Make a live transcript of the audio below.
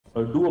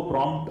do a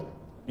prompt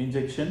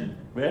injection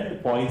where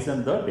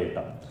poison the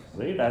data,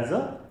 right? As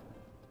a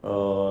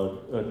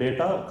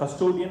data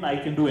custodian, I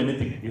can do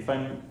anything. If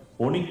I'm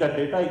owning that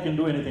data, I can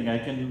do anything. I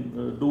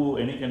can do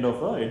any kind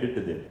of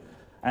edit there.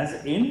 As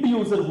end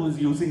user who is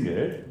using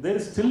it, there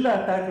is still an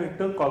attack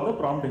vector called the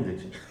prompt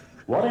injection.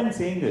 What I'm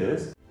saying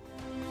is,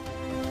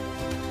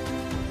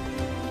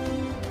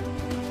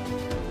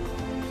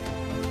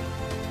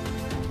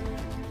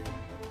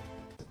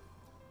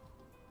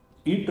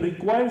 it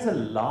requires a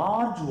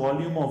large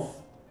volume of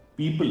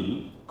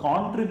people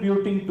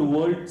contributing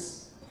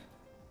towards,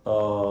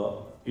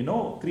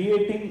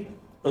 creating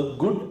a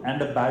good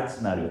and a bad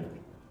scenario,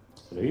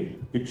 right?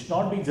 It should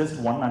not be just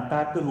one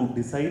attacker who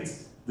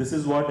decides this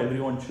is what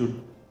everyone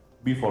should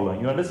be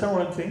following. You understand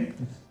what I'm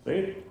saying,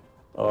 right?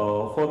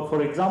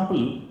 For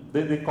example,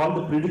 they call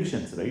the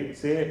predictions, right?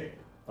 Say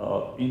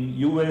in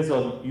US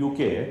or UK,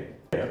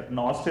 in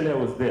Australia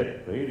was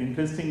there, right?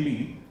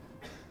 Interestingly,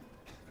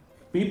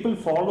 people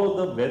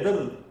follow the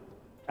weather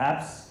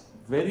apps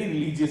very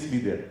religiously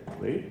there,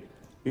 right?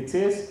 It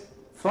says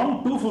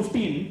from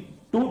 2:15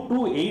 to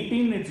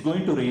 2:18 it's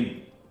going to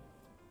rain.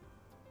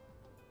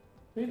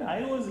 Right?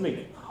 I was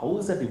like, how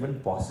is that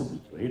even possible,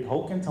 right?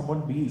 How can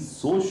someone be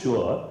so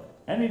sure?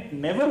 And it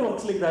never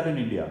works like that in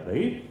India,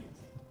 right?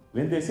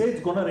 When they say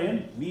it's going to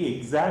rain, we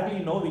exactly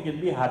know we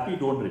can be happy,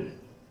 don't rain.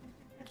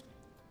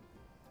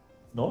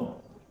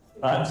 No?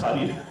 I'm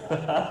sorry.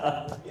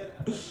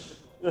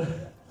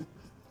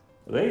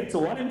 Right? So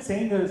what I'm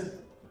saying is,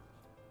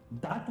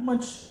 that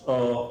much,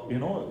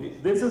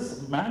 there's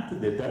a math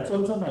there. That's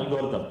also an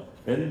algorithm.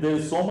 When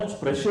there's so much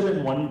pressure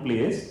in one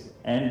place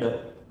and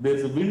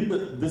there's a wind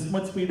this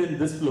much speed in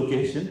this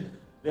location,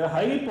 there are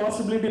high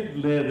possibility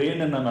of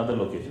rain in another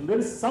location. There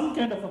is some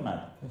kind of a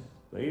math,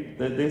 right?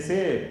 They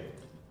say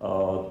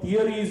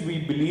theories we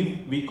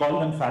believe, we call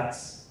them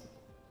facts.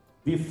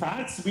 The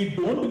facts we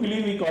don't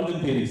believe, we call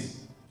them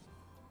theories,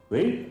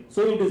 right?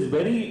 So it is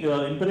very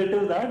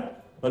imperative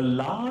that a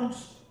large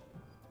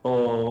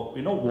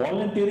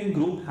volunteering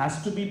group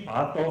has to be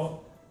part of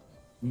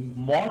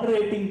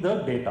moderating the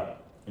data.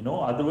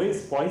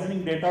 Otherwise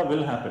poisoning data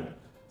will happen.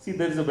 See,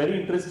 there is a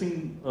very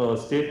interesting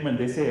statement.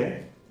 They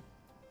say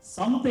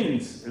some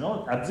things,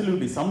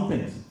 absolutely some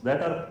things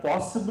that are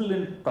possible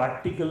in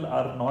practical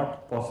are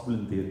not possible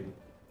in theory.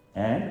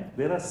 And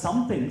there are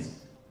some things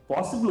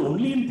possible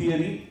only in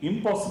theory,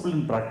 impossible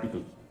in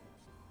practical.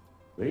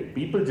 Right?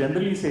 People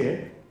generally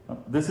say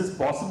this is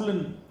possible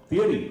in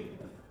theory,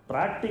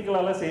 practical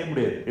alla same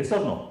day. Yes or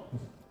no?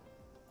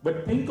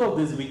 But think of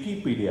this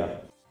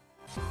Wikipedia.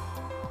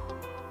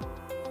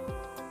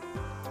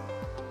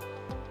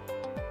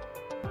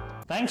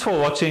 Thanks for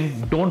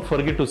watching. Don't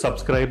forget to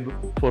subscribe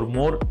for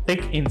more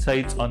tech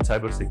insights on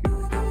cybersecurity.